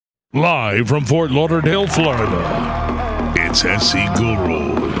Live from Fort Lauderdale, Florida, it's SC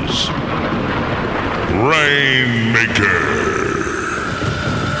Guru's Rainmaker.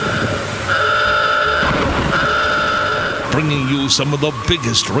 Bringing you some of the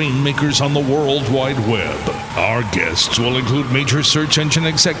biggest rainmakers on the World Wide Web. Our guests will include major search engine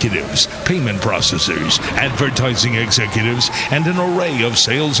executives, payment processors, advertising executives, and an array of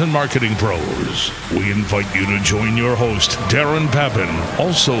sales and marketing pros. We invite you to join your host, Darren Papin,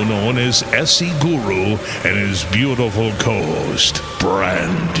 also known as SC Guru, and his beautiful co-host,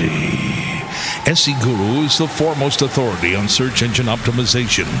 Brandy. SC Guru is the foremost authority on search engine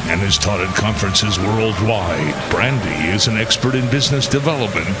optimization and is taught at conferences worldwide. Brandy is an expert in business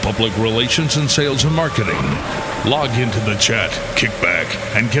development, public relations, and sales and marketing. Log into the chat, kick back,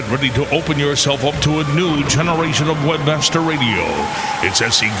 and get ready to open yourself up to a new generation of Webmaster Radio. It's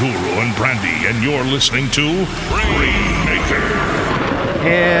SC Guru and Brandy, and you're listening to Rainmaker.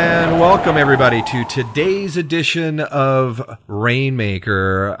 And welcome, everybody, to today's edition of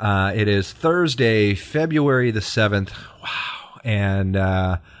Rainmaker. It is Thursday, February the 7th. Wow. And,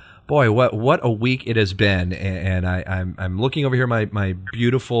 boy, what a week it has been. And I'm looking over here, my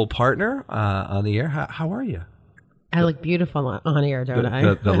beautiful partner on the air. How are you? I look beautiful on air, don't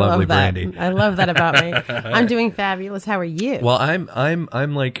I? The lovely Brandy. I love that about me. I'm doing fabulous. How are you? Well, I'm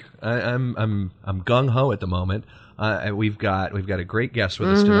gung ho at the moment. We've got a great guest with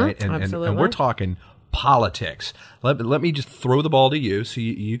us tonight, and we're talking politics. Let me just throw the ball to you, so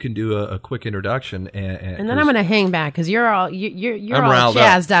you can do a quick introduction, and then I'm going to hang back because you're all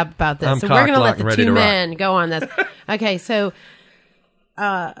jazzed up about this. So we're going to let the two men go on this. Okay, so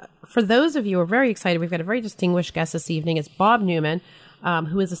for those of you who are very excited, we've got a very distinguished guest this evening. It's Bob Newman,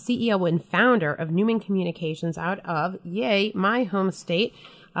 who is the CEO and founder of Newman Communications out of my home state,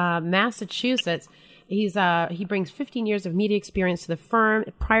 Massachusetts. He brings 15 years of media experience to the firm.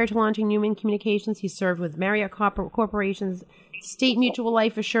 Prior to launching Newman Communications, he served with Marriott Corporation's State Mutual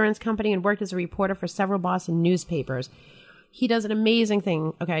Life Assurance Company and worked as a reporter for several Boston newspapers. He does an amazing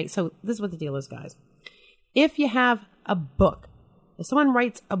thing. Okay, so this is what the deal is, guys. If you have a book, if someone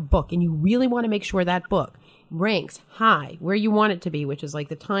writes a book and you really want to make sure that book ranks high where you want it to be, which is like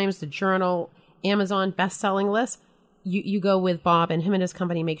the Times, the Journal, Amazon best-selling list, you go with Bob, and him and his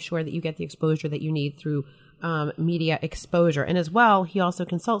company make sure that you get the exposure that you need through media exposure. And as well, he also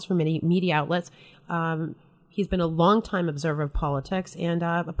consults for many media outlets. He's been a long-time observer of politics and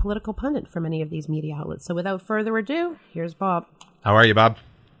a political pundit for many of these media outlets. So without further ado, here's Bob. How are you, Bob?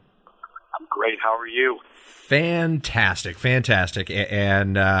 I'm great. How are you? Fantastic.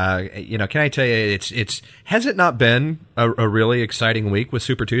 And, can I tell you, has it not been a really exciting week with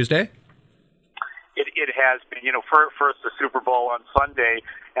Super Tuesday? It has been. First the Super Bowl on Sunday,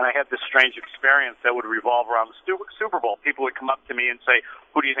 and I had this strange experience that would revolve around the Super Bowl. People would come up to me and say,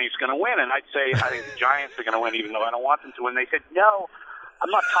 who do you think is going to win? And I'd say, I think the Giants are going to win, even though I don't want them to. And they said, no, I'm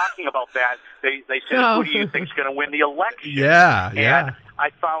not talking about that. They said, who do you think is going to win the election? Yeah. And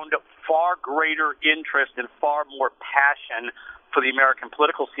I found far greater interest and far more passion for the American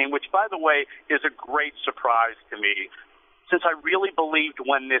political scene, which, by the way, is a great surprise to me. Since I really believed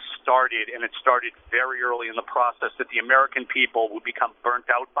when this started, and it started very early in the process, that the American people would become burnt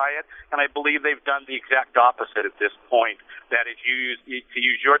out by it, and I believe they've done the exact opposite at this point. That is, to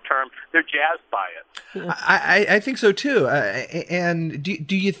use your term, they're jazzed by it. I think so too. And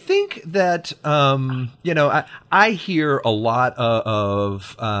do you think that I hear a lot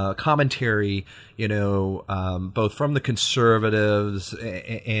of commentary, both from the conservatives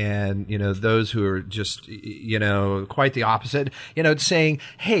and those who are just quite the opposite. Saying,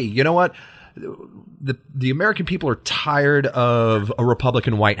 hey, you know what? The American people are tired of a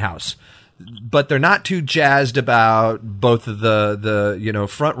Republican White House. But they're not too jazzed about both of the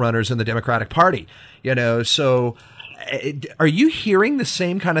front runners in the Democratic Party, So, are you hearing the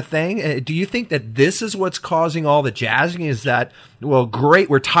same kind of thing? Do you think that this is what's causing all the jazzing? Is that, well,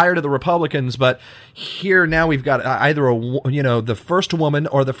 great, we're tired of the Republicans, but here now we've got either the first woman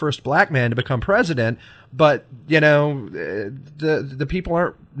or the first black man to become president, but the people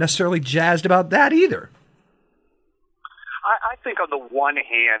aren't necessarily jazzed about that either. I think on the one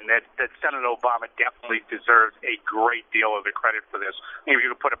hand that Senator Obama definitely deserves a great deal of the credit for this. Maybe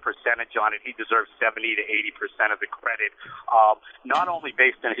you could put a percentage on it. He deserves 70 to 80% of the credit, not only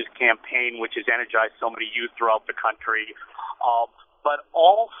based on his campaign, which has energized so many youth throughout the country, but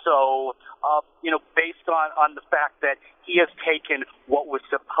also, based on the fact that he has taken what was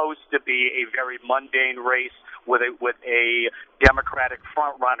supposed to be a very mundane race with a Democratic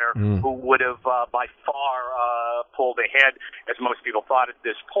frontrunner who would have by far pulled ahead, as most people thought at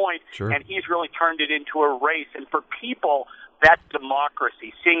this point. Sure. And he's really turned it into a race. And for people that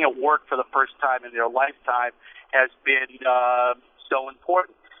democracy, seeing it work for the first time in their lifetime, has been so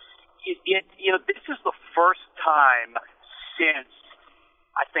important. This is the first time since,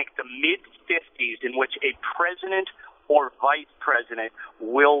 I think, the mid-'50s in which a president or vice president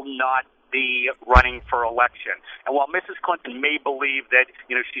will not be running for election. And while Mrs. Clinton may believe that,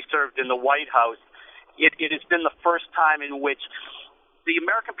 she served in the White House, it has been the first time in which the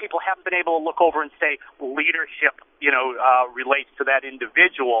American people haven't been able to look over and say leadership, relates to that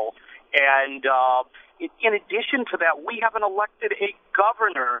individual. And in addition to that, we haven't elected a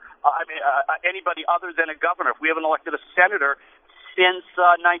governor, anybody other than a governor. We haven't elected a senator since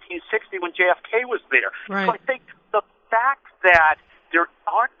 1960 when JFK was there. Right. So I think the fact that there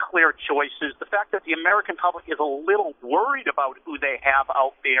aren't clear choices, the fact that the American public is a little worried about who they have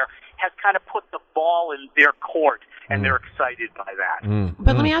out there, has kind of put the ball in their court, and they're excited by that.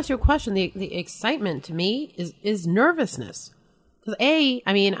 But let me ask you a question. The excitement to me is nervousness. Because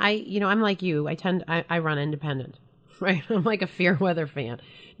I'm like you. I run independent, right? I'm like a fair weather fan.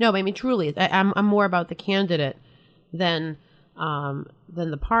 No, but I mean truly, I'm more about the candidate than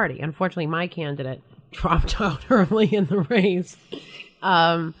the party. Unfortunately, my candidate dropped out early in the race.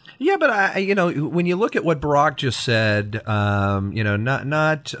 Yeah, but when you look at what Barack just said,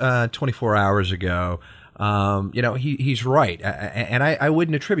 not 24 hours ago. He's right, and I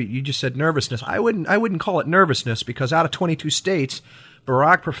wouldn't attribute. You just said nervousness. I wouldn't call it nervousness, because out of 22 states,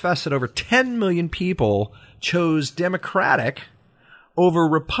 Barack professed that over 10 million people chose Democratic over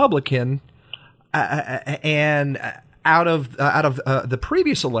Republican, and out of the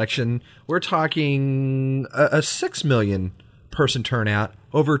previous election, we're talking a 6 million person turnout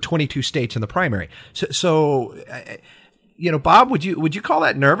over 22 states in the primary. So Bob, would you call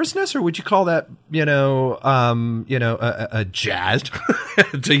that nervousness, or would you call that, jazzed,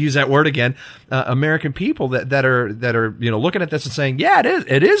 to use that word again, American people that are looking at this and saying, yeah,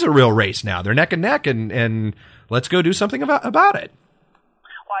 it is a real race now. They're neck and neck, and let's go do something about it.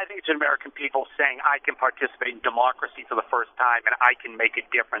 Well, I think it's American people saying, I can participate in democracy for the first time, and I can make a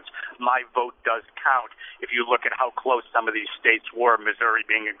difference. My vote does count. If you look at how close some of these states were, Missouri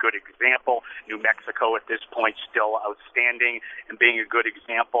being a good example, New Mexico at this point still outstanding and being a good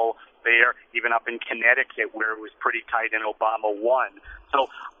example there, even up in Connecticut where it was pretty tight and Obama won. So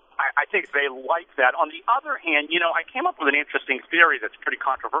I think they like that. On the other hand, I came up with an interesting theory that's pretty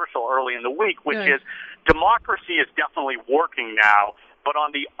controversial early in the week, which is democracy is definitely working now. But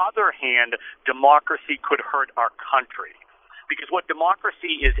on the other hand, democracy could hurt our country. Because what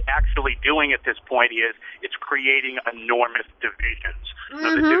democracy is actually doing at this point is it's creating enormous divisions.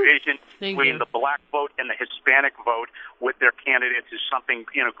 So the division between the black vote and the Hispanic vote with their candidates is something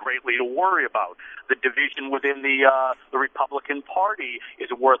greatly to worry about. The division within the Republican Party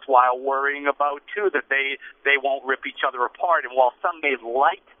is worthwhile worrying about too. That they won't rip each other apart. And while some may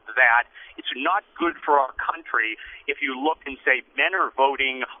like that, it's not good for our country if you look and say men are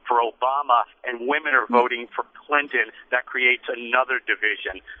voting for Obama and women are voting for Clinton. That creates another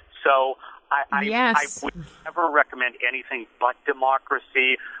division. So I would never recommend anything but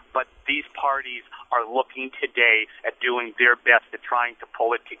democracy, but these parties are looking today at doing their best at trying to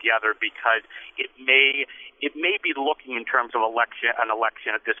pull it together, because it may be looking in terms of an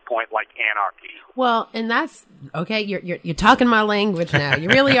election at this point like anarchy. Well, and that's okay. You're talking my language now. You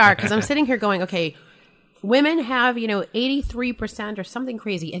really are, because I'm sitting here going, okay, women have 83% or something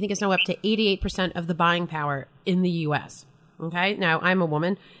crazy. I think it's now up to 88% of the buying power in the U.S. Okay, now I'm a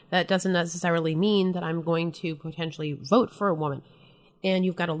woman. That doesn't necessarily mean that I'm going to potentially vote for a woman. And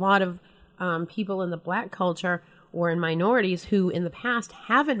you've got a lot of people in the black culture or in minorities who in the past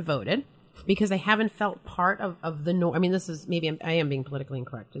haven't voted because they haven't felt part of the norm. I mean, this is maybe I am being politically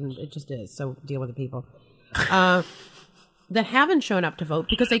incorrect, and it just is. So deal with the people that haven't shown up to vote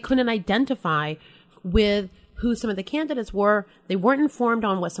because they couldn't identify with who some of the candidates were. They weren't informed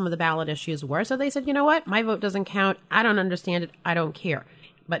on what some of the ballot issues were. So they said, you know what? My vote doesn't count. I don't understand it. I don't care.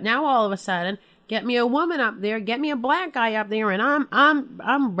 But now all of a sudden, get me a woman up there, get me a black guy up there, and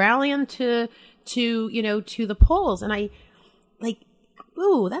I'm rallying to the polls. And I like,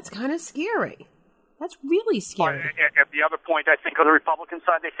 ooh, that's kind of scary. That's really scary. At the other point, I think on the Republican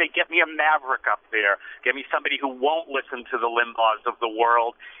side, they say, get me a maverick up there. Get me somebody who won't listen to the Limbaughs of the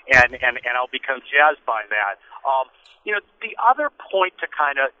world, and I'll become jazzed by that. The other point to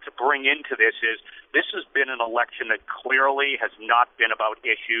bring into this is this has been an election that clearly has not been about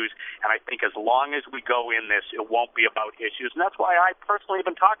issues, and I think as long as we go in this, it won't be about issues. And that's why I personally have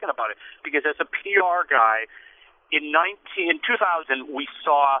been talking about it, because as a PR guy, In 2000, we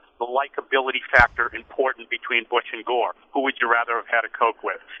saw the likability factor important between Bush and Gore. Who would you rather have had a Coke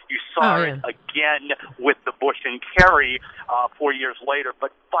with? You saw it again with the Bush and Kerry 4 years later.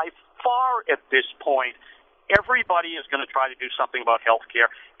 But by far at this point, everybody is going to try to do something about health care.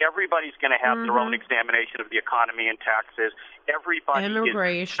 Everybody's going to have their own examination of the economy and taxes.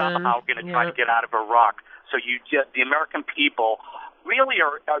 Everybody is somehow going to try to get out of Iraq. So the American people really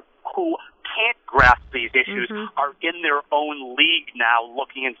are who can't grasp these issues are in their own league now,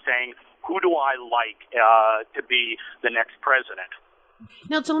 looking and saying, who do I like to be the next president?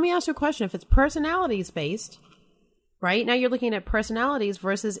 Now, so let me ask you a question. If it's personalities based, right? Now you're looking at personalities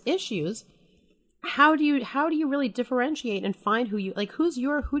versus issues. How do you really differentiate and find who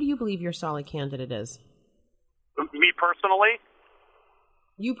do you believe your solid candidate is? Me personally?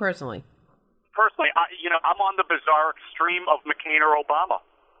 You personally? Personally, I'm on the bizarre extreme of McCain or Obama.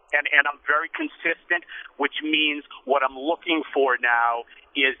 And I'm very consistent, which means what I'm looking for now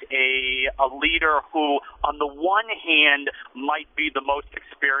is a leader who, on the one hand, might be the most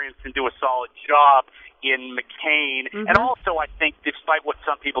experienced and do a solid job in McCain, and also I think, despite what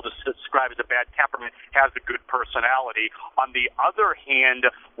some people describe as a bad temperament, has a good personality. On the other hand,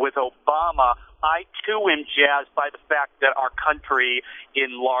 with Obama, I too am jazzed by the fact that our country,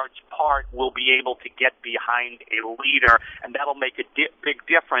 in large part, will be able to get behind a leader, and that'll make a big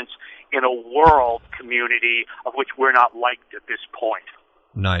difference in a world community of which we're not liked at this point.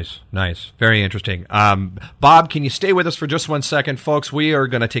 Nice. Very interesting. Bob, can you stay with us for just 1 second? Folks, we are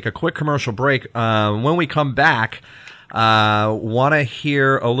going to take a quick commercial break. When we come back, want to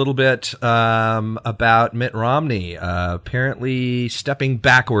hear a little bit about Mitt Romney apparently stepping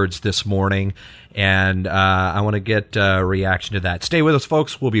backwards this morning, and I want to get a reaction to that. Stay with us,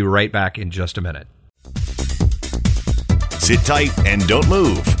 folks. We'll be right back in just a minute. Sit tight and don't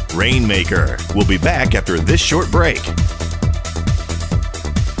move. Rainmaker. We'll be back after this short break.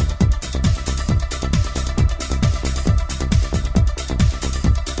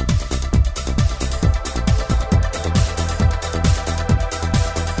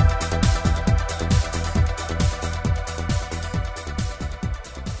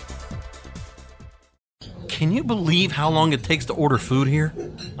 Can you believe how long it takes to order food here?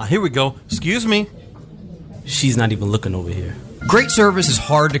 Here we go. Excuse me. She's not even looking over here. Great service is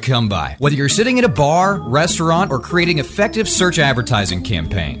hard to come by, whether you're sitting at a bar, restaurant, or creating effective search advertising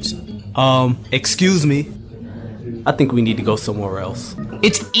campaigns. Excuse me. I think we need to go somewhere else.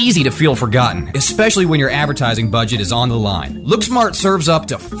 It's easy to feel forgotten, especially when your advertising budget is on the line. LookSmart serves up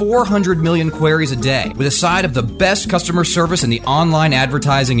to 400 million queries a day with a side of the best customer service in the online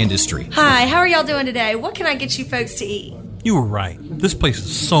advertising industry. Hi, how are y'all doing today? What can I get you folks to eat? You were right. This place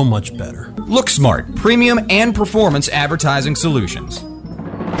is so much better. LookSmart, premium and performance advertising solutions.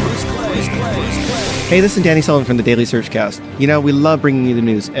 Hey, this is Danny Sullivan from the Daily Searchcast. You know, we love bringing you the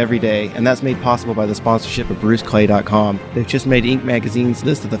news every day, and that's made possible by the sponsorship of BruceClay.com. They've just made Inc. magazine's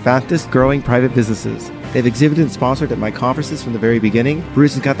list of the fastest growing private businesses. They've exhibited and sponsored at my conferences from the very beginning.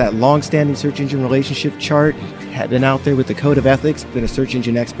 Bruce has got that long-standing search engine relationship chart, had been out there with the code of ethics, been a search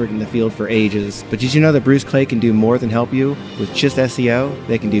engine expert in the field for ages. But did you know that Bruce Clay can do more than help you with just SEO?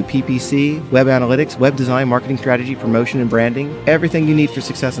 They can do PPC, web analytics, web design, marketing strategy, promotion, and branding. Everything you need for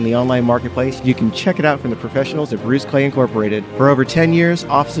success in the online marketplace, you can check it out from the professionals at Bruce Clay Incorporated. For over 10 years,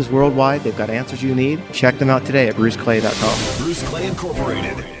 offices worldwide, they've got answers you need. Check them out today at BruceClay.com. Bruce Clay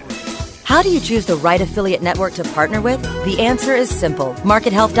Incorporated. How do you choose the right affiliate network to partner with? The answer is simple.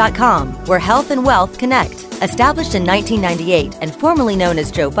 MarketHealth.com, where health and wealth connect. Established in 1998 and formerly known as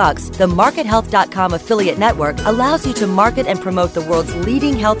Joe Bucks, the MarketHealth.com affiliate network allows you to market and promote the world's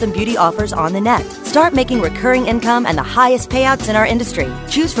leading health and beauty offers on the net. Start making recurring income and the highest payouts in our industry.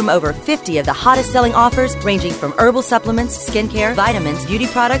 Choose from over 50 of the hottest selling offers, ranging from herbal supplements, skincare, vitamins, beauty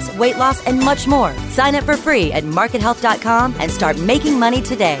products, weight loss, and much more. Sign up for free at MarketHealth.com and start making money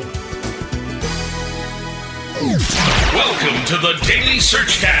today. Welcome to the Daily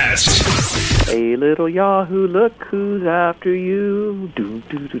Searchcast. Hey, little Yahoo, look who's after you. Do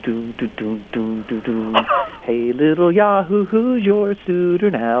do do do do do do do do. Hey, little Yahoo, who's your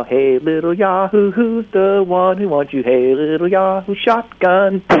suitor now? Hey, little Yahoo, who's the one who wants you? Hey, little Yahoo,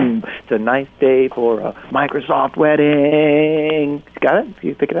 shotgun, boom. It's a nice day for a Microsoft wedding. Got it? Can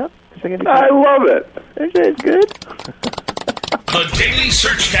you pick it up? I love it. It's good. The Daily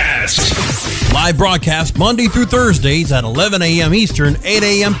Searchcast. Live broadcast Monday through Thursdays at 11 a.m. Eastern, 8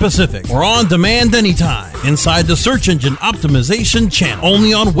 a.m. Pacific. Or on demand anytime inside the Search Engine Optimization channel.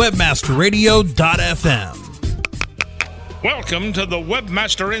 Only on WebmasterRadio.fm. Welcome to the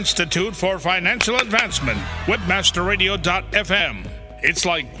Webmaster Institute for Financial Advancement, WebmasterRadio.fm. It's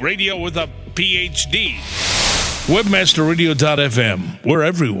like radio with a PhD. WebmasterRadio.fm. We're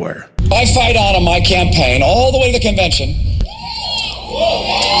everywhere. I fight on my campaign all the way to the convention.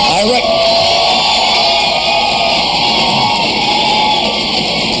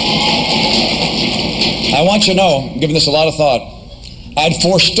 I want you to know, I'm giving this a lot of thought, I'd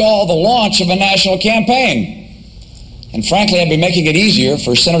forestall the launch of a national campaign. And frankly, I'd be making it easier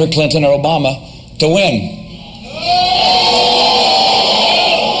for Senator Clinton or Obama to win.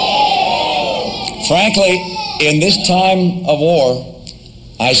 Frankly, in this time of war,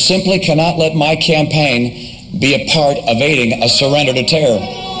 I simply cannot let my campaign be a part of aiding a surrender to terror.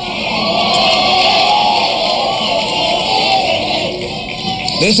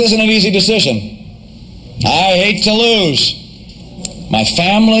 This isn't an easy decision. I hate to lose my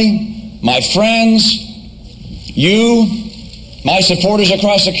family, my friends, you, my supporters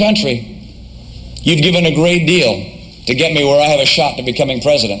across the country. You've given a great deal to get me where I have a shot to becoming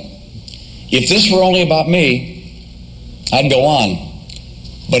president. If this were only about me, I'd go on.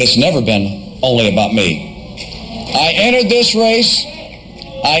 But it's never been only about me. I entered this race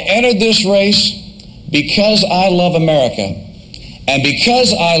because I love America. And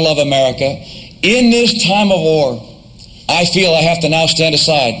because I love America, in this time of war, I feel I have to now stand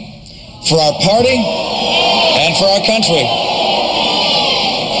aside for our party and for our country.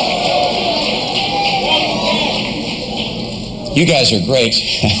 You guys are great.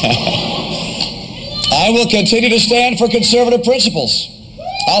 I will continue to stand for conservative principles.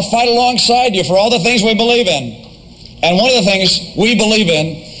 I'll fight alongside you for all the things we believe in. And one of the things we believe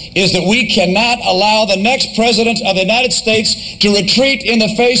in is that we cannot allow the next president of the United States to retreat in the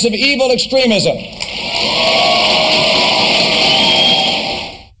face of evil extremism.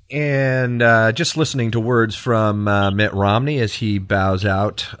 And just listening to words from Mitt Romney as he bows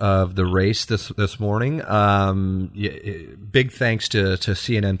out of the race this morning. Big thanks to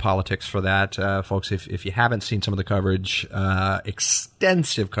CNN Politics for that, folks. If you haven't seen some of the coverage,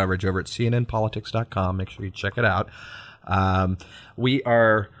 extensive coverage over at cnnpolitics.com. Make sure you check it out. We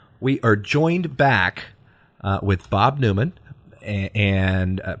are joined back with Bob Newman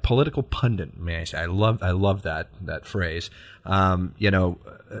and political pundit. May I say? I love that phrase.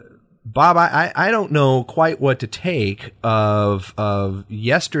 Bob, I don't know quite what to take of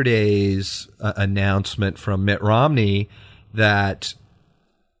yesterday's announcement from Mitt Romney that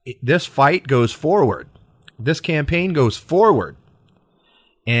this fight goes forward. This campaign goes forward.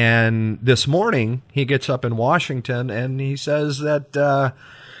 And this morning he gets up in Washington and he says that,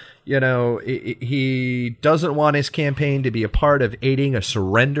 he doesn't want his campaign to be a part of aiding a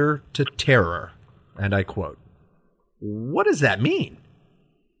surrender to terror. And I quote, what does that mean?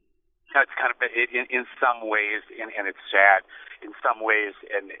 It's kind of, in some ways, and it's sad, in some ways,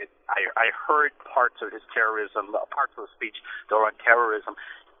 and I heard parts of his terrorism, parts of the speech that were on terrorism.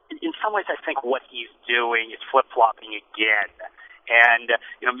 In some ways, I think what he's doing is flip-flopping again. And,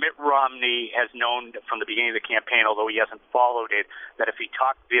 Mitt Romney has known from the beginning of the campaign, although he hasn't followed it, that if he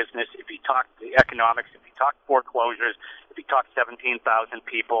talked business, if he talked economics, if he talked foreclosures, if he talked 17,000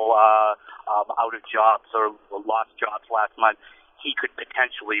 people out of jobs or lost jobs last month, he could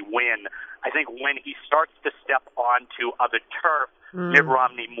potentially win. I think when he starts to step onto other turf, Mitt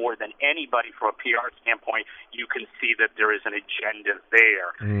Romney, more than anybody from a PR standpoint, you can see that there is an agenda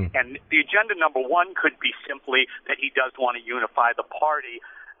there. And the agenda number one could be simply that he does want to unify the party.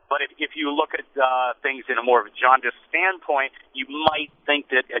 But if you look at things in a more of a jaundiced standpoint, you might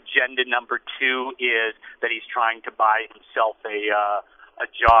think that agenda number two is that he's trying to buy himself a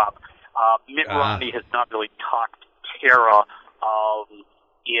job. Mitt Romney has not really talked terror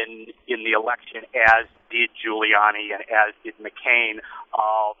in the election, as did Giuliani and as did McCain.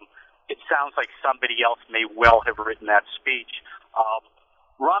 It sounds like somebody else may well have written that speech.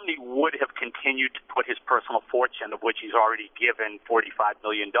 Romney would have continued to put his personal fortune, of which he's already given $45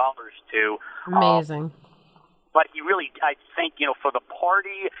 million to. Amazing. But he really, I think, for the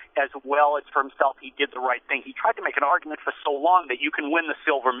party as well as for himself, he did the right thing. He tried to make an argument for so long that you can win the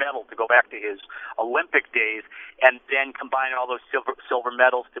silver medal, to go back to his Olympic days, and then combine all those silver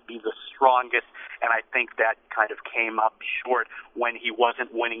medals to be the strongest. And I think that kind of came up short when he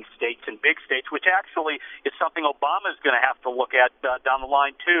wasn't winning states and big states, which actually is something Obama's going to have to look at down the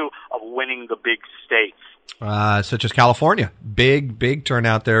line, too, of winning the big states. Such as California. Big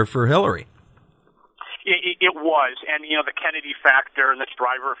turnout there for Hillary. It was, and the Kennedy factor and the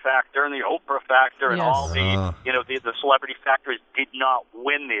Shriver factor and the Oprah factor and all the the celebrity factors did not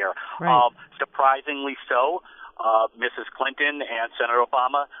win there. Right. Surprisingly so, Mrs. Clinton and Senator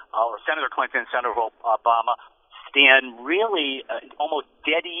Obama, or Senator Clinton and Senator Obama, stand really almost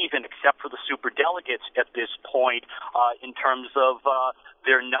dead even, except for the superdelegates at this point, in terms of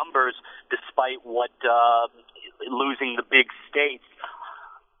their numbers, despite what losing the big states.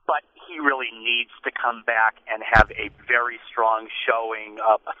 But he really needs to come back and have a very strong showing.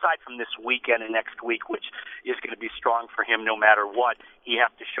 Aside from this weekend and next week, which is going to be strong for him no matter what, he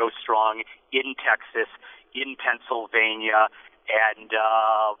has to show strong in Texas, in Pennsylvania, and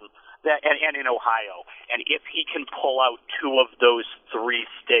in Ohio. And if he can pull out 2 of those 3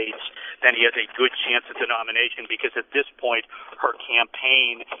 states, then he has a good chance at the nomination, because at this point, her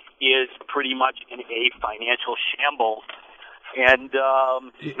campaign is pretty much in a financial shambles. And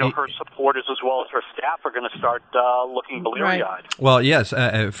her supporters as well as her staff are going to start looking bleary-eyed. Right. Well, yes,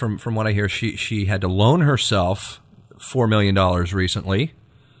 from what I hear, she had to loan herself $4 million recently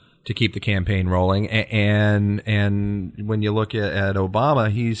to keep the campaign rolling. And when you look at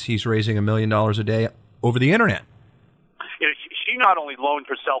Obama, he's raising $1 million a day over the internet. She not only loaned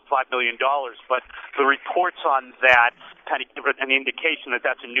herself $5 million, but the reports on that kind of give an indication that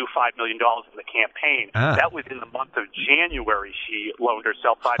that's a new $5 million in the campaign. That was in the month of January. She loaned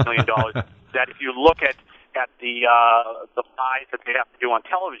herself $5 million. That if you look at the buys that they have to do on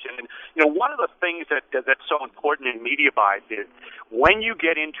television, and one of the things that's so important in media buys is when you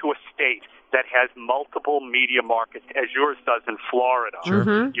get into a state that has multiple media markets, as yours does in Florida. Sure.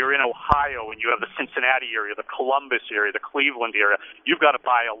 Mm-hmm. You're in Ohio, and you have the Cincinnati area, the Columbus area, the Cleveland area. You've got to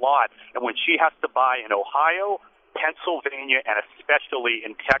buy a lot. And when she has to buy in Ohio, Pennsylvania, and especially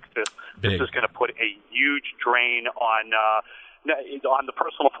in Texas, this is going to put a huge drain on the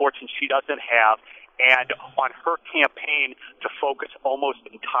personal fortune she doesn't have, and on her campaign to focus almost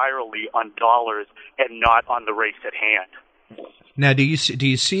entirely on dollars and not on the race at hand. Now, do you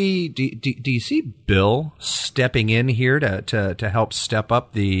see Bill stepping in here to help step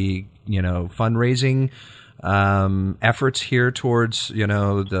up the fundraising efforts here towards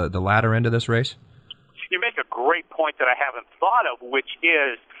the latter end of this race? You make a great point that I haven't thought of, which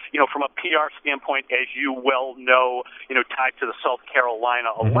is, from a PR standpoint, as you well know, tied to the South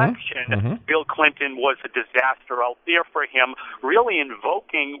Carolina election, Bill Clinton was a disaster out there for him, really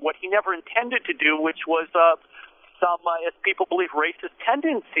invoking what he never intended to do, which was some, as people believe, racist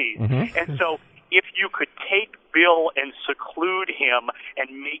tendencies. And so if you could take Bill and seclude him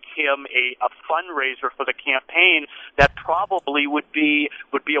and make him a fundraiser for the campaign, that probably would be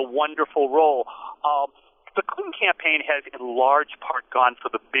a wonderful role. The Clinton campaign has in large part gone for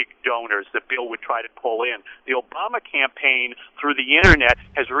the big donors that Bill would try to pull in. The Obama campaign through the internet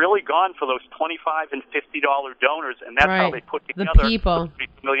has really gone for those $25 and $50 donors, and that's how they put together the people.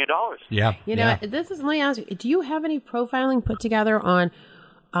 $50 million. Yeah. Let me ask you, do you have any profiling put together on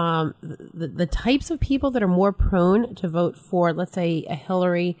the types of people that are more prone to vote for, let's say, a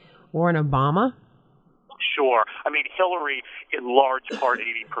Hillary or an Obama? Sure. I mean, Hillary, in large part,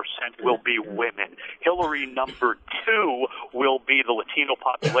 80% will be women. Hillary, number 2, will be the Latino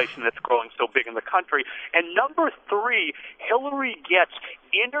population that's growing so big in the country. And number 3, Hillary gets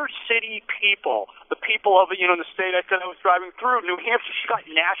inner city people, the people of, the state I said I was driving through, New Hampshire. She got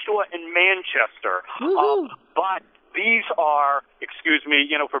Nashua and Manchester. But these are, excuse me,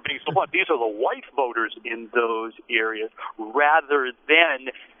 for being so blunt, these are the white voters in those areas rather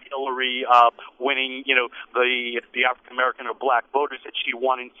than Hillary winning, the African-American or black voters that she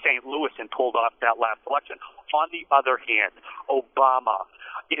won in St. Louis and pulled off that last election. On the other hand, Obama,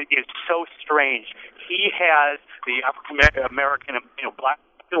 it is so strange. He has the African-American, black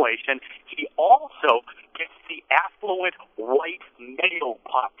population. He also gets the affluent white male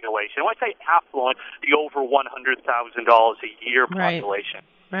population. When I say affluent, the over $100,000 a year population.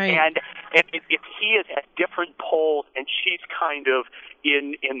 Right. And he is at different polls, and she's kind of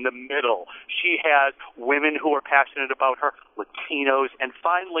in the middle. She has women who are passionate about her, Latinos, and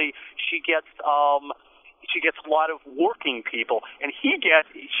finally she gets a lot of working people, and he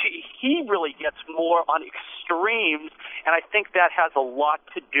really gets more on extremes, and I think that has a lot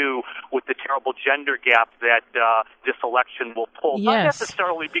to do with the terrible gender gap that this election will pull. Yes. Not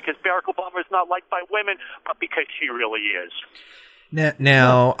necessarily because Barack Obama is not liked by women, but because she really is.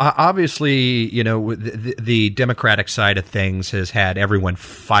 Now, obviously, the Democratic side of things has had everyone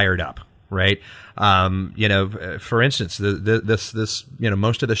fired up, right? For instance, this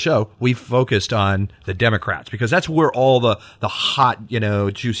most of the show we focused on the Democrats because that's where all the hot,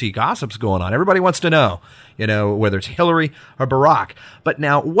 juicy gossip's going on. Everybody wants to know, whether it's Hillary or Barack. But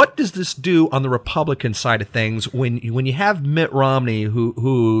now, what does this do on the Republican side of things when you have Mitt Romney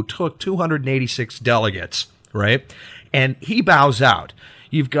who took 286 delegates, right? And he bows out.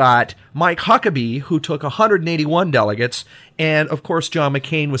 You've got Mike Huckabee, who took 181 delegates, and, of course, John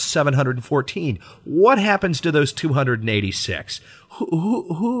McCain was 714. What happens to those 286?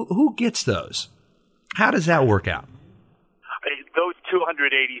 Who gets those? How does that work out? Those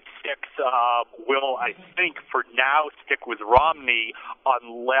 286 will, I think, for now stick with Romney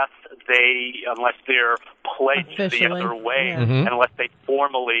unless they're pledged the other way, unless they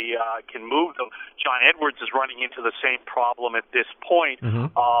formally can move them. John Edwards is running into the same problem at this point.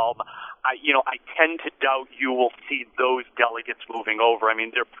 I tend to doubt you will see those delegates moving over. I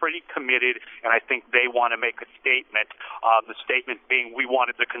mean, they're pretty committed, and I think they want to make a statement. The statement being, we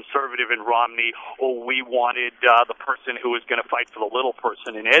wanted the conservative in Romney, or we wanted the person who was going to fight for the little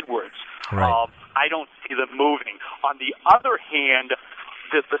person in Edwards. Right. I don't see them moving. On the other hand,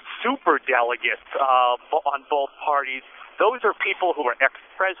 the super delegates on both parties, those are people who are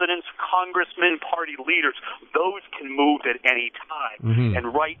ex-presidents, congressmen, party leaders. Those can move at any time.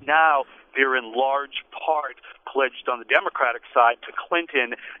 And right now, they're in large part pledged on the Democratic side to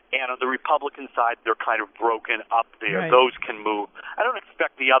Clinton, and on the Republican side, they're kind of broken up there. Right. Those can move. I don't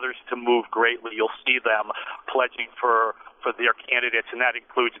expect the others to move greatly. You'll see them pledging for their candidates, and that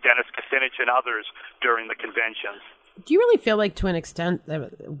includes Dennis Kucinich and others during the conventions. Do you really feel like, to an extent,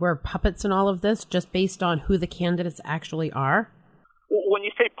 that we're puppets in all of this, just based on who the candidates actually are? When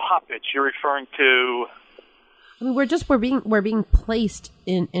you say puppets, you're referring to? I mean, we're being placed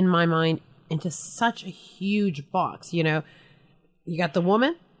in my mind into such a huge box. You know, you got the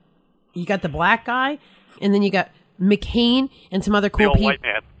woman, you got the black guy, and then you got McCain and some other cool people, white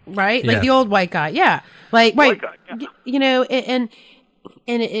man, right? Yeah. Like the old white guy, yeah, like right. Guy, yeah. You know, and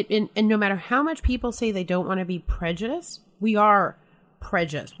no matter how much people say they don't want to be prejudiced, we are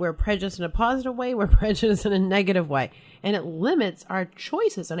prejudiced. We're prejudiced in a positive way. We're prejudiced in a negative way, and it limits our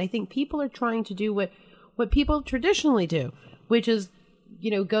choices. And I think people are trying to do what people traditionally do, which is,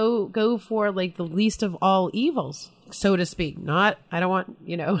 you know, go for like the least of all evils, so to speak. I don't want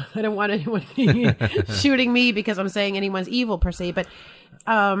anyone shooting me because I'm saying anyone's evil per se, but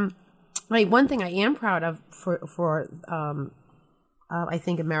like one thing I am proud of for I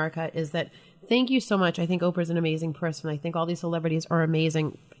think America is that, thank you so much. I think Oprah's an amazing person. I think all these celebrities are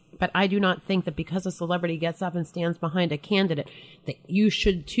amazing, but I do not think that because a celebrity gets up and stands behind a candidate that you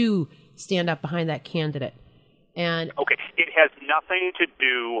should too stand up behind that candidate. And okay, it has nothing to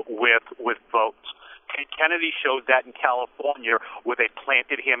do with votes. Kennedy showed that in California, where they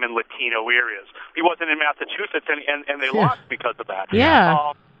planted him in Latino areas. He wasn't in Massachusetts, and they lost because of that.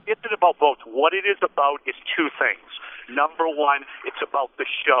 Yeah. It's about votes. What it is about is two things. Number one, it's about the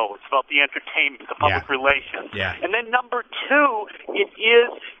show. It's about the entertainment, the public relations. Yeah. And then number two, it is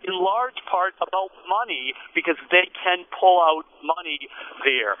in large part about money, because they can pull out money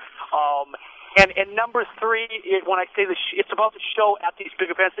there. And number three, when I say it's about the show at these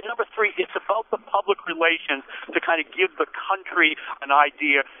big events. And number three, it's about the public relations to kind of give the country an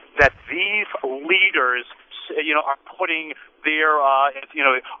idea that these leaders, you know, are putting their, you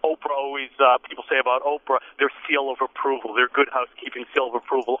know, Oprah always, people say about Oprah, their seal of approval, their good housekeeping seal of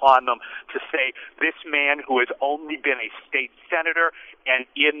approval on them, to say this man who has only been a state senator and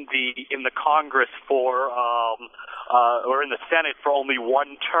in the Congress for, or in the Senate for only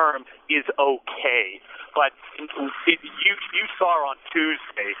one term is okay. But you saw on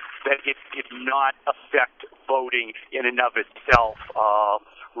Tuesday that it did not affect voting in and of itself,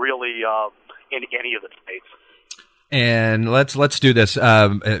 really, in any of the states. And let's do this.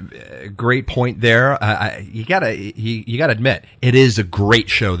 Great point there. You gotta admit, it is a great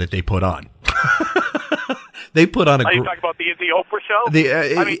show that they put on. They put on Are you talking about the Oprah show? The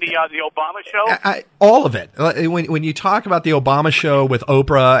Obama show? All of it. When you talk about the Obama show with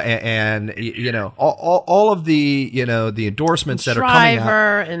Oprah and you know all of the, you know, the endorsements that are coming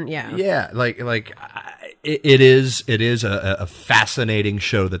out, and it is a fascinating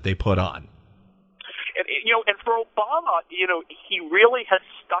show that they put on. And, you know, and for Obama, you know, he really has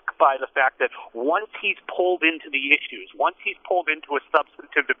stuck by the fact that once he's pulled into the issues, once he's pulled into a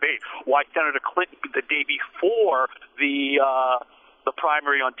substantive debate, why Senator Clinton, the day before the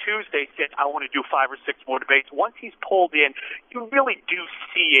primary on Tuesday, said, I want to do 5 or 6 more debates. Once he's pulled in, you really do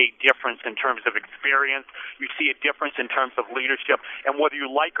see a difference in terms of experience. You see a difference in terms of leadership. And whether you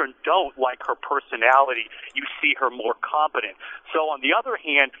like or don't like her personality, you see her more competent. So on the other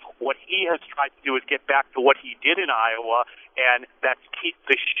hand, what he has tried to do is get back to what he did in Iowa, and that's keep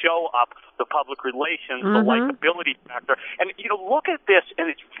the show up, the public relations, the likability factor. And, you know, look at this, and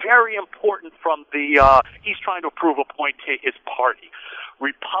it's very important from the, he's trying to prove a point to his party.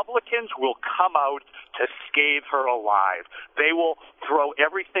 Republicans will come out to scathe her alive. They will throw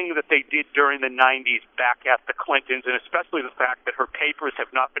everything that they did during the 90s back at the Clintons, and especially the fact that her papers have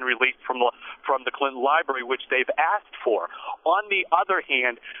not been released from the Clinton Library, which they've asked for. On the other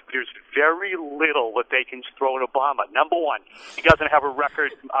hand, there's very little that they can throw at Obama. Number one, he doesn't have a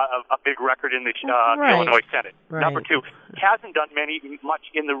big record in the Illinois Senate. Right. Number two, hasn't done much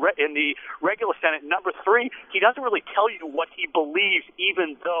in the regular Senate. Number three, he doesn't really tell you what he believes,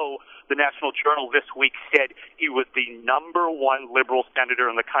 even though the National Journal this week said he was the number one liberal senator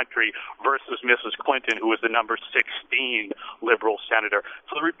in the country versus Mrs. Clinton, who was the number 16 liberal senator.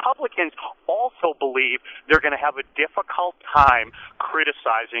 So the Republicans also believe they're going to have a difficult time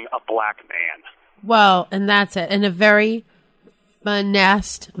criticizing a black man. Well, and that's it. And a very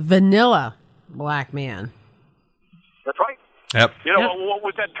finessed, vanilla black man. That's right. Yep. You know, what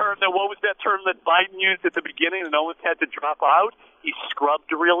was that term that Biden used at the beginning and almost had to drop out? He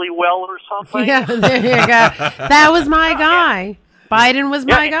scrubbed really well or something? Yeah, there you go. That was my guy. Biden was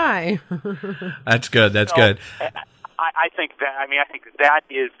my guy. That's good. That's good. I think that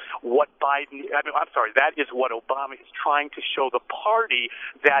is what that is what Obama is trying to show the party,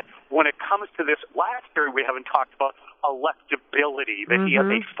 that when it comes to this last year, we haven't talked about electability, that he has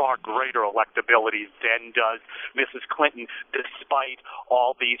a far greater electability than does Mrs. Clinton, despite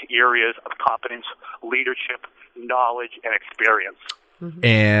all these areas of competence, leadership, knowledge, and experience.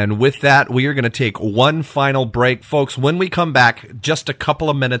 And with that, we are going to take one final break. Folks, when we come back, just a couple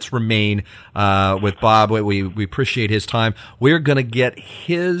of minutes remain with Bob. We appreciate his time. We're going to get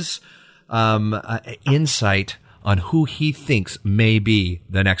his insight on who he thinks may be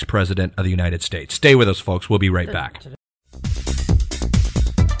the next president of the United States. Stay with us, folks. We'll be right back.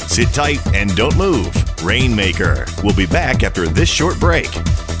 Sit tight and don't move. Rainmaker. We'll be back after this short break.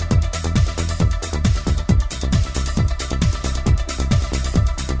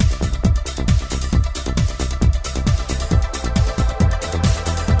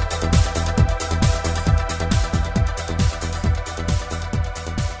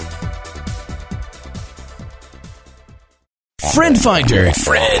 Friend Finder,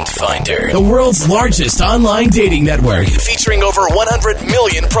 the world's largest online dating network, featuring over 100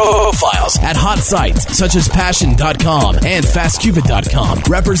 million profiles at hot sites such as Passion.com and FastCupid.com,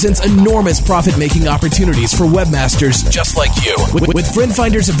 represents enormous profit-making opportunities for webmasters just like you. With Friend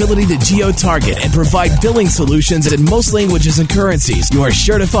Finder's ability to geo-target and provide billing solutions in most languages and currencies, you are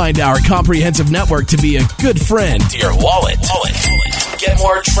sure to find our comprehensive network to be a good friend to your wallet. Get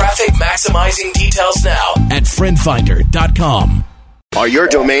more traffic maximizing details now at FriendFinder.com. Are your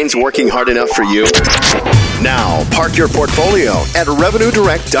domains working hard enough for you? Now, park your portfolio at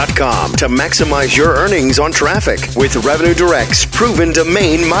RevenueDirect.com to maximize your earnings on traffic. With Revenue Direct's proven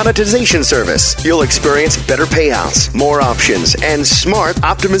domain monetization service, you'll experience better payouts, more options, and smart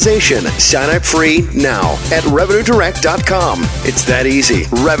optimization. Sign up free now at RevenueDirect.com. It's that easy.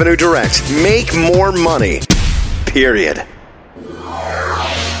 Revenue Direct. Make more money. Period.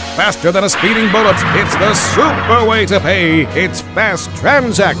 Faster than a speeding bullet, it's the super way to pay. It's Fast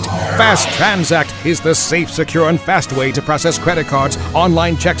Transact. Fast Transact is the safe, secure, and fast way to process credit cards,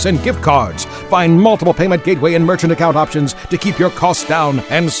 online checks, and gift cards. Find multiple payment gateway and merchant account options to keep your costs down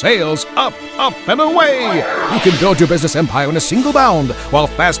and sales up, and away. You can build your business empire in a single bound, while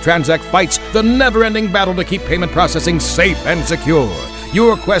Fast Transact fights the never-ending battle to keep payment processing safe and secure.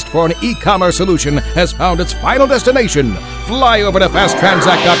 Your quest for an e-commerce solution has found its final destination. Fly over to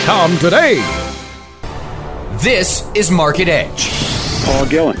FastTransact.com today. This is Market Edge. Paul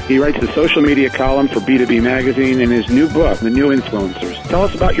Gillen. He writes a social media column for B2B Magazine in his new book, The New Influencers. Tell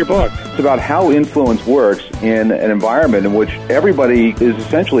us about your book. It's about how influence works in an environment in which everybody is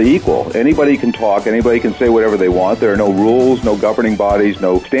essentially equal. Anybody can talk, anybody can say whatever they want. There are no rules, no governing bodies,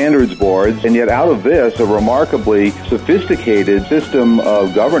 no standards boards. And yet out of this, a remarkably sophisticated system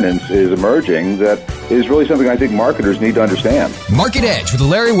of governance is emerging that is really something I think marketers need to understand. Market Edge with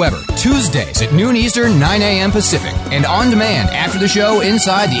Larry Weber, Tuesdays at noon Eastern, 9 a.m. Pacific, and on demand after the show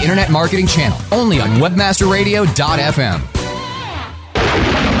inside the Internet Marketing Channel, only on WebmasterRadio.fm.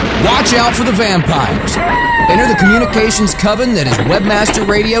 Watch out for the vampires. Enter the communications coven that is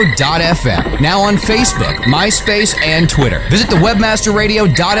WebmasterRadio.fm. Now on Facebook, MySpace, and Twitter. Visit the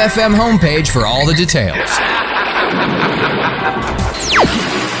WebmasterRadio.fm homepage for all the details.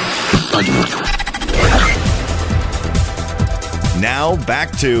 Now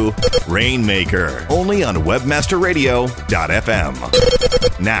back to Rainmaker, only on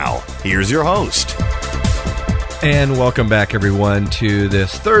WebmasterRadio.fm. Now, here's your host. And welcome back, everyone, to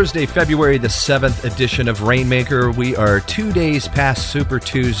this Thursday, February the 7th edition of Rainmaker. We are 2 days past Super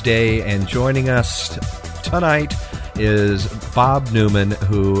Tuesday, and joining us tonight is Bob Newman,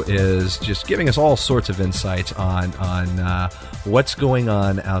 who is just giving us all sorts of insights on what's going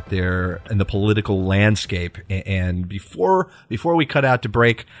on out there in the political landscape. And before we cut out to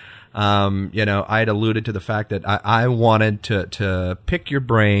break, I had alluded to the fact that I wanted to pick your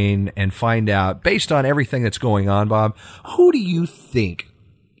brain and find out, based on everything that's going on, Bob, who do you think,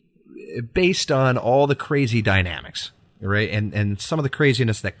 based on all the crazy dynamics right, and some of the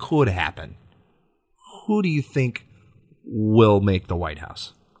craziness that could happen, who do you think will make the White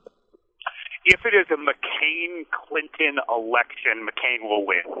House? If it is a McCain-Clinton election, McCain will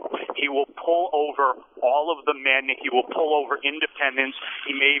win. He will pull over all of the men. He will pull over independents.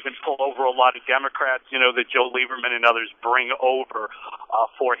 He may even pull over a lot of Democrats, that Joe Lieberman and others bring over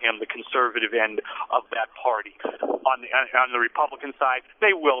for him, the conservative end of that party. On the Republican side,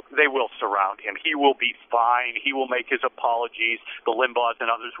 they will surround him. He will be fine. He will make his apologies. The Limbaughs and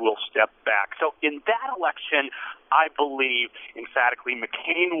others will step back. So in that election, I believe emphatically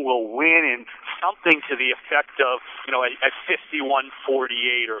McCain will win in something to the effect of, at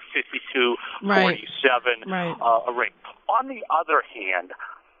 51-48 or 52-47 a rate. On the other hand,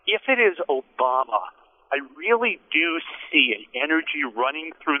 if it is Obama, I really do see an energy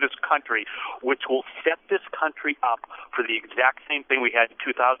running through this country which will set this country up for the exact same thing we had in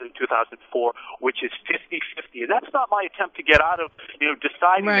 2000 and 2004, which is 50-50. And that's not my attempt to get out of,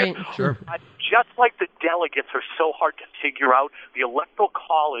 deciding right. it. Sure. Just like the delegates are so hard to figure out, the Electoral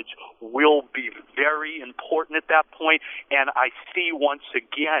College will be very important at that point. And I see once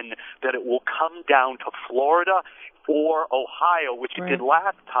again that it will come down to Florida or Ohio, which it did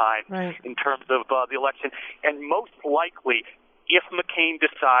last time in terms of the election. And most likely, if McCain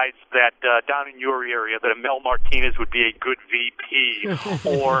decides that down in your area that Mel Martinez would be a good VP,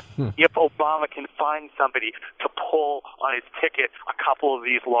 or if Obama can find somebody to pull on his ticket a couple of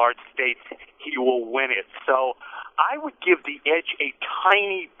these large states, he will win it. So I would give the edge a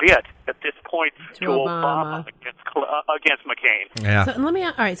tiny bit at this point to Obama against McCain. Yeah. So let me.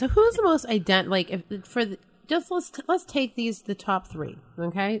 All right. So who's the most let's take the top three,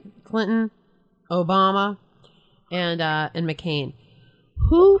 okay? Clinton, Obama, and McCain.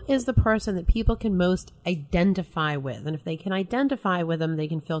 Who is the person that people can most identify with? And if they can identify with them, they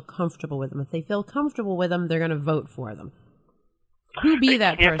can feel comfortable with them. If they feel comfortable with them, they're going to vote for them. Who be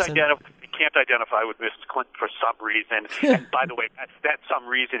that person? Can't identify with Mrs. Clinton for some reason. And by the way, that some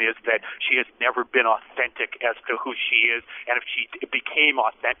reason is that she has never been authentic as to who she is. And if she became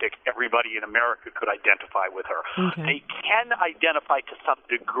authentic, everybody in America could identify with her. Okay. They can identify to some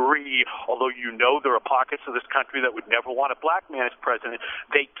degree, although there are pockets of this country that would never want a black man as president.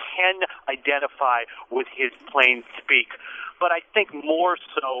 They can identify with his plain speak. But I think more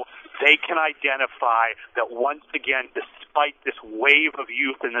so, they can identify that once again, despite this wave of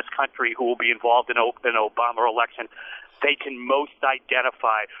youth in this country who will be involved in an Obama election, they can most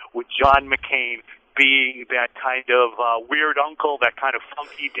identify with John McCain being that kind of weird uncle, that kind of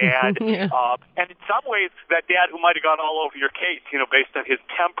funky dad. And in some ways, that dad who might have gone all over your case, based on his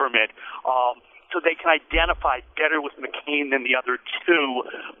temperament. So they can identify better with McCain than the other two,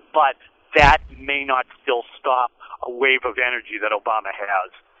 but that may not still stop a wave of energy that Obama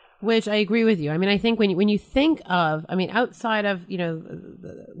has. Which I agree with you. I mean, I think when you think of, outside of,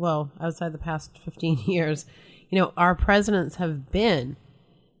 outside the past 15 years, our presidents have been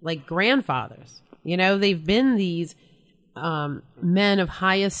like grandfathers. They've been these men of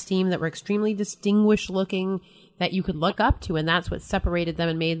high esteem that were extremely distinguished looking, that you could look up to, and that's what separated them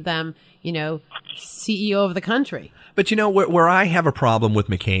and made them, CEO of the country. But where I have a problem with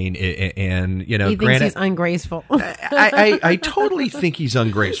McCain, and he thinks he's ungraceful. I totally think he's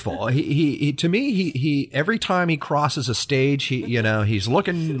ungraceful. He to me, he every time he crosses a stage, he's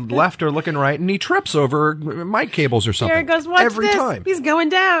looking left or looking right, and he trips over mic cables or something. Here it goes. Watch every this. time. He's going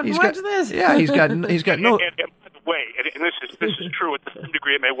down. Watch this. Yeah, he's got no. Way, and this is true. To some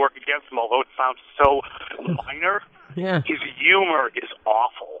degree, it may work against him, although it sounds so minor. Yeah, his humor is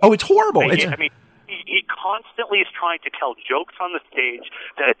awful. Oh, it's horrible. He constantly is trying to tell jokes on the stage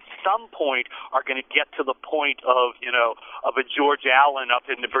that at some point are going to get to the point of a George Allen up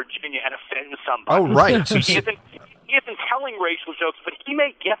in Virginia and offend somebody. Oh, right. He isn't telling racial jokes, but he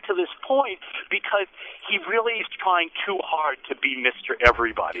may get to this point because he really is trying too hard to be Mr.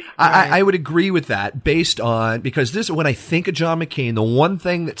 Everybody. I would agree with that because when I think of John McCain, the one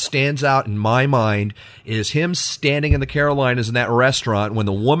thing that stands out in my mind is him standing in the Carolinas in that restaurant when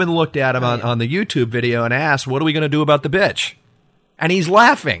the woman looked at him on the YouTube video and asked, "What are we going to do about the bitch?" And he's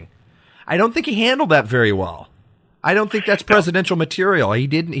laughing. I don't think he handled that very well. I don't think that's presidential material. He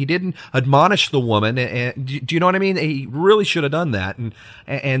didn't admonish the woman. And do you know what I mean? He really should have done that.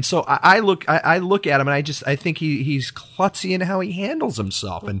 And so I look at him and I think he's klutzy in how he handles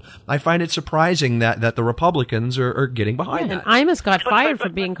himself. And I find it surprising that the Republicans are getting behind that. And Imus got fired for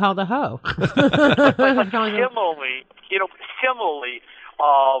being called a hoe. Similarly,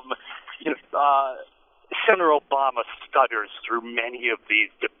 Senator Obama stutters through many of these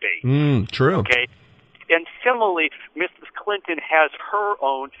debates. True. Okay. And similarly, Mrs. Clinton has her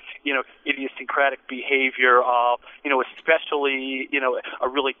own idiosyncratic behavior, especially, a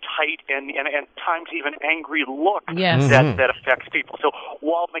really tight and times even angry look that affects people. So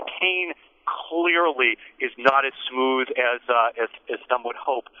while McCain clearly is not as smooth as some would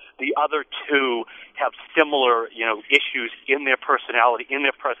hope, the other two have similar, issues in their personality, in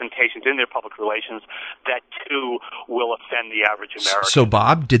their presentations, in their public relations that too will offend the average American. So,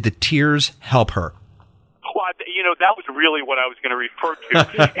 Bob, did the tears help her? Well, that was really what I was going to refer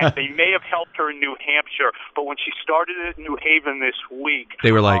to. And they may have helped her in New Hampshire, but when she started at New Haven this week,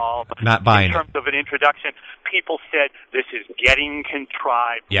 they were like, not buying in terms of an introduction, people said this is getting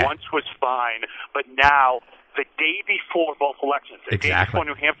contrived. Yeah. Once was fine, but now, the day before both elections, the day before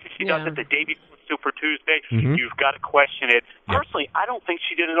New Hampshire, she does it, the day before Super Tuesday, you've got to question it. Personally, I don't think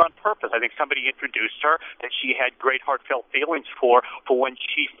she did it on purpose. I think somebody introduced her that she had great heartfelt feelings for when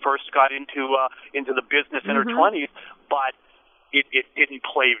she first got into the business in her 20s, but it didn't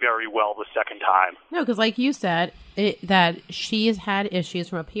play very well the second time. No, because like you said, that she has had issues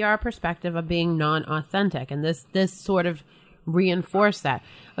from a PR perspective of being non-authentic, and this sort of reinforced that.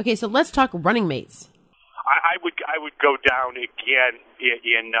 Okay, so let's talk running mates. I would go down again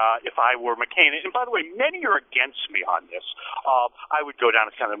in if I were McCain. And by the way, many are against me on this. I would go down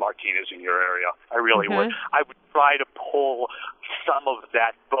to Senator Martinez in your area. I really would. I would try to pull some of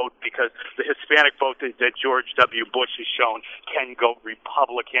that vote because the Hispanic vote that George W. Bush has shown can go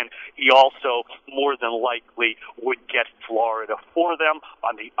Republican. He also more than likely would get Florida for them.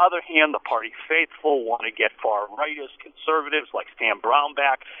 On the other hand, the party faithful want to get far-rightist conservatives like Sam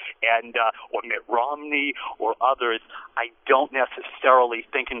Brownback and or Mitt Romney or others. I don't necessarily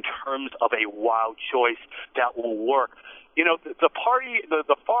think in terms of a wow choice that will work. The party,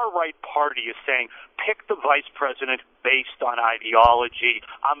 the far-right party is saying, pick the vice president based on ideology.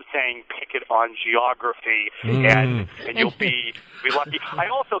 I'm saying pick it on geography, and you'll be lucky. I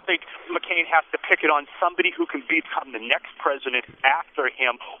also think McCain has to pick it on somebody who can become the next president after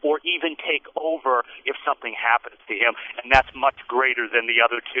him or even take over if something happens to him, and that's much greater than the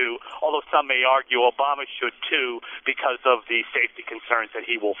other two, although some may argue Obama should too because of the safety concerns that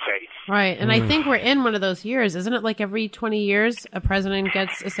he will face. Right, and I think we're in one of those years. Isn't it like every 20 years a president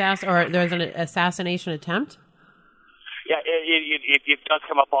gets assassinated or there's an assassination attempt? Yeah, it does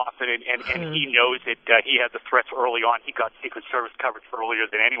come up often, and he knows it. He had the threats early on. He got Secret Service coverage earlier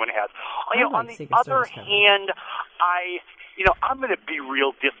than anyone has. On the other hand, I'm going to be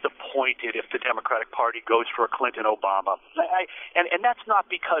real disappointed if the Democratic Party goes for a Clinton-Obama. And that's not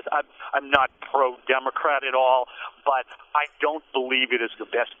because I'm not pro-Democrat at all, but I don't believe it is the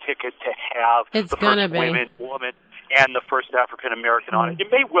best ticket to have the first woman and the first African-American on it. It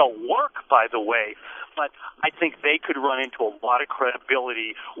may well work, by the way, but I think they could run into a lot of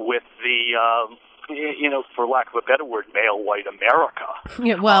credibility with the, for lack of a better word, male white America.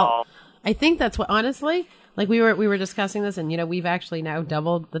 Yeah, well, I think that's what, honestly, like we were discussing this, and we've actually now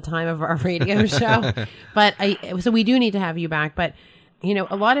doubled the time of our radio show. But so we do need to have you back. But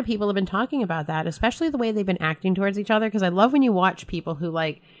a lot of people have been talking about that, especially the way they've been acting towards each other. Because I love when you watch people who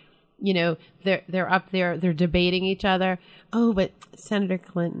they're up there, they're debating each other. Oh, but Senator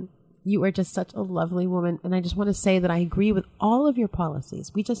Clinton, you are just such a lovely woman. And I just want to say that I agree with all of your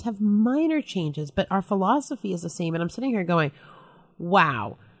policies. We just have minor changes, but our philosophy is the same. And I'm sitting here going,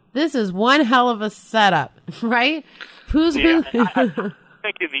 wow, this is one hell of a setup, right? I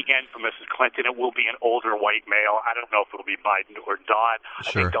think in the end for Mrs. Clinton, it will be an older white male. I don't know if it'll be Biden or Dodd. Sure.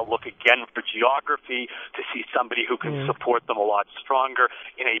 I think they'll look again for geography to see somebody who can support them a lot stronger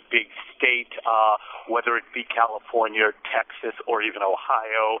in a big state, whether it be California, Texas, or even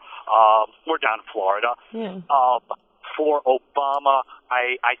Ohio, or down in Florida. Yeah. For Obama,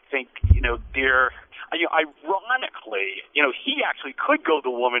 I think, ironically, he actually could go the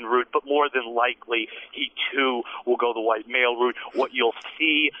woman route, but more than likely he too will go the white male route. What you'll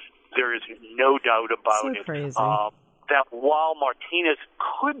see, there is no doubt about it. Crazy. That while Martinez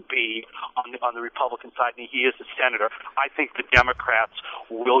could be on the Republican side, and he is a senator, I think the Democrats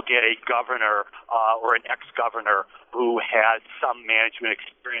will get a governor or an ex-governor who has some management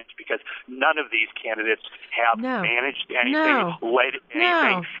experience, because none of these candidates have managed anything, led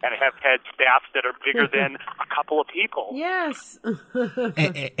anything, and have had staffs that are bigger than a couple of people. Yes.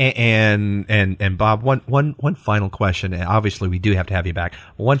 and Bob, one final question. Obviously, we do have to have you back.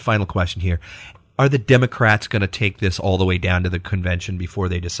 One final question here. Are the Democrats going to take this all the way down to the convention before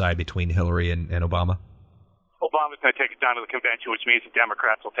they decide between Hillary and Obama? Obama's going to take it down to the convention, which means the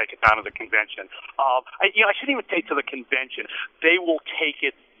Democrats will take it down to the convention. I shouldn't even say to the convention. They will take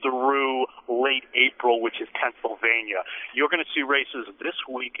it through late April, which is Pennsylvania. You're going to see races this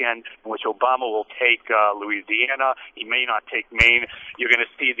weekend in which Obama will take Louisiana. He may not take Maine. You're going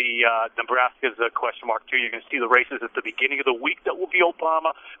to see the Nebraska's a question mark too. You're going to see the races at the beginning of the week that will be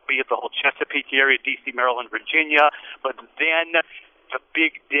Obama, be it the whole Chesapeake area, D.C., Maryland, Virginia. But then the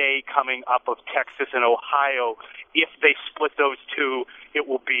big day coming up of Texas and Ohio, if they split those two, it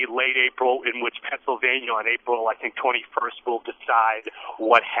will be late April, in which Pennsylvania on April, I think, 21st will decide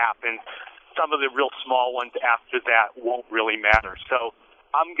what happens. Some of the real small ones after that won't really matter. So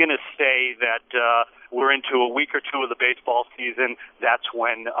I'm going to say that we're into a week or two of the baseball season. That's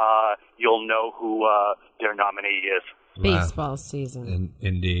when you'll know who their nominee is. Baseball season.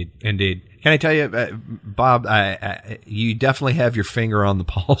 Indeed. Can I tell you, Bob, you definitely have your finger on the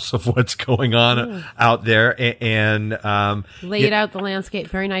pulse of what's going on out there, and laid out the landscape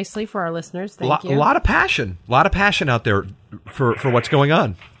very nicely for our listeners. Thank you. A lot of passion out there for what's going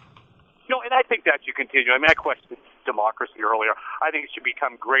on. And I think that should continue. I mean, I questioned democracy earlier. I think it should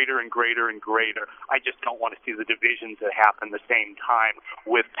become greater and greater and greater. I just don't want to see the divisions that happen the same time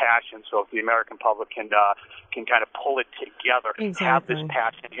with passion. So if the American public can kind of pull it together, have this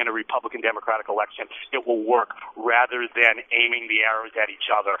passion in a Republican-Democratic election, it will work rather than aiming the arrows at each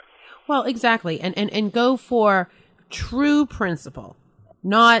other. Well, exactly. And go for true principle,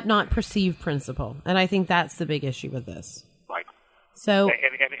 not perceived principle. And I think that's the big issue with this. Right. So, and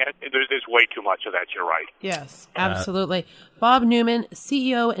there's way too much of that. You're right. Yes, absolutely. Bob Newman,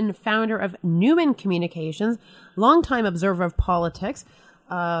 CEO and founder of Newman Communications, longtime observer of politics,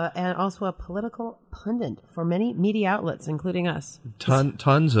 and also a political pundit for many media outlets, including us.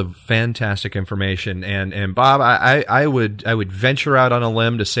 Tons of fantastic information, and Bob, I would venture out on a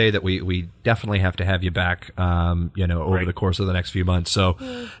limb to say that we definitely have to have you back, over the course of the next few months. So,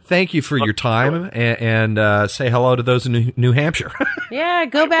 thank you for your time, and say hello to those in New Hampshire. Yeah,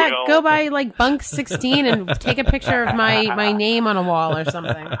 go by like bunk 16 and take a picture of my name on a wall or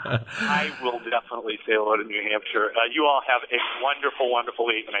something. I will definitely say hello to New Hampshire. You all have a wonderful, wonderful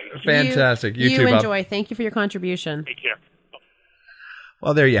evening. Fantastic. You too, Bob. Enjoy. Thank you for your contribution. Take care.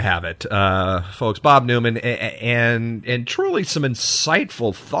 Well, there you have it, folks. Bob Newman, and truly some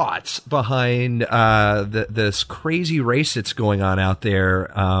insightful thoughts behind this crazy race that's going on out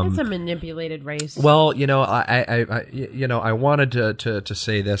there. It's a manipulated race. Well, I wanted to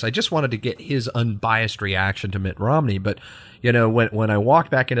say this. I just wanted to get his unbiased reaction to Mitt Romney, but when I walked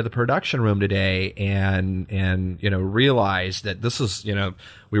back into the production room today and realized that this is,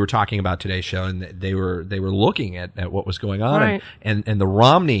 we were talking about today's show, and they were looking at what was going on, right. and the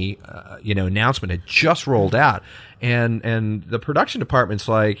Romney announcement had just rolled out, and the production department's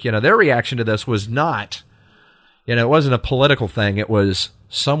like, their reaction to this was not, it wasn't a political thing. It was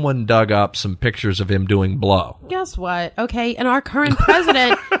someone dug up some pictures of him doing blow. Guess what? Okay, and our current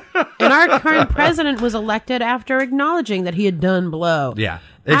president. And our current president was elected after acknowledging that he had done blow. Yeah,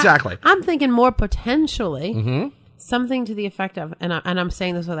 exactly. I'm thinking more potentially something to the effect of, and I'm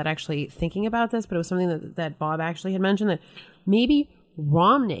saying this without actually thinking about this, but it was something that Bob actually had mentioned, that maybe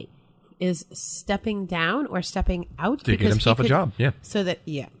Romney is stepping down or stepping out to get himself a job. Yeah, so that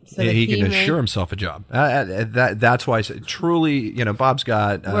he can assure himself a job. That's why truly, Bob's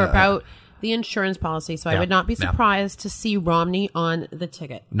got. We're about the insurance policy, so I would not be surprised to see Romney on the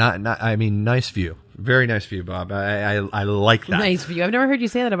ticket. Nice view. Very nice view, Bob. I like that. Nice view. I've never heard you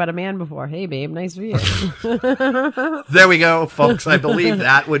say that about a man before. Hey, babe, nice view. There we go, folks. I believe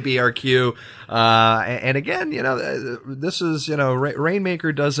that would be our cue. And again, this is,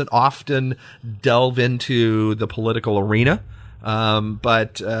 Rainmaker doesn't often delve into the political arena.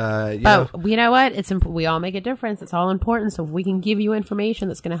 But you know what? We all make a difference. It's all important. So if we can give you information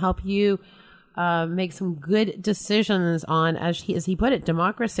that's going to help you make some good decisions on, as he put it,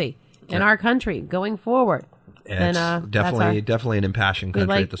 democracy in our country going forward. It's definitely an impassioned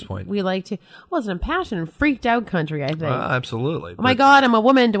country at this point. We like to. Well, it's an impassioned and freaked out country, I think. Absolutely. Oh my God, I'm a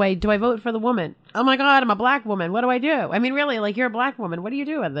woman. Do I vote for the woman? Oh my God, I'm a black woman. What do I do? I mean, really, like, you're a black woman. What do you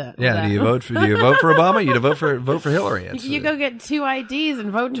do with it? Yeah. Do you vote for Obama? You vote for Hillary. You go get 2 IDs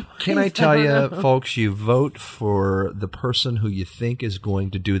and vote twice. Can I tell you, folks? You vote for the person who you think is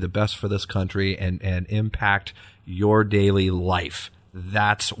going to do the best for this country and impact your daily life.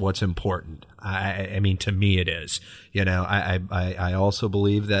 That's what's important. I mean, to me, it is. I also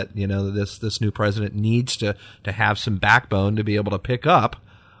believe that this new president needs to have some backbone to be able to pick up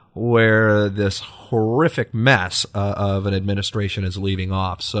where this horrific mess of an administration is leaving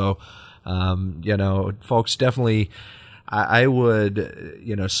off. So, folks, definitely. I would,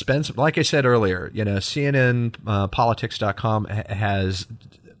 spend some, like I said earlier, CNNpolitics.com has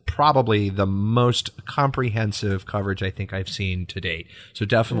probably the most comprehensive coverage I think I've seen to date. So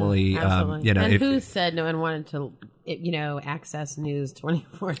definitely, and who said no one wanted to, access news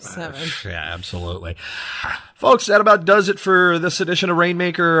 24/7? Yeah, absolutely. Folks, that about does it for this edition of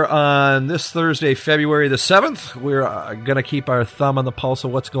Rainmaker on this Thursday, February the 7th. We're going to keep our thumb on the pulse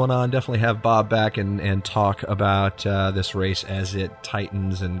of what's going on. Definitely have Bob back and talk about this race as it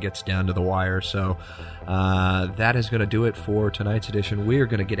tightens and gets down to the wire. So that is going to do it for tonight's edition. We are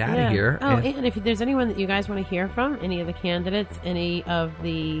going to get out of here. Oh, and if there's anyone that you guys want to hear from, any of the candidates, any of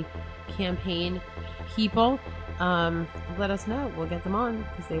the campaign people, let us know. We'll get them on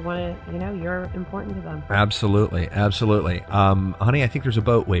because they want to, you're important to them. Absolutely. Honey, I think there's a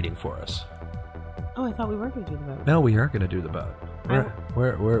boat waiting for us. Oh, I thought we weren't going to do the boat. No, we are going to do the boat.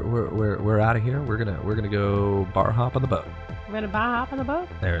 We're out of here. We're gonna go bar hop on the boat. We're gonna bar hop on the boat.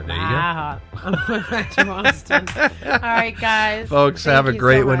 There you go. Hop. I'm going back to Boston. All right, guys. Folks, have a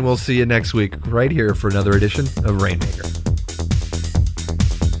great one. We'll see you next week right here for another edition of Rainmaker.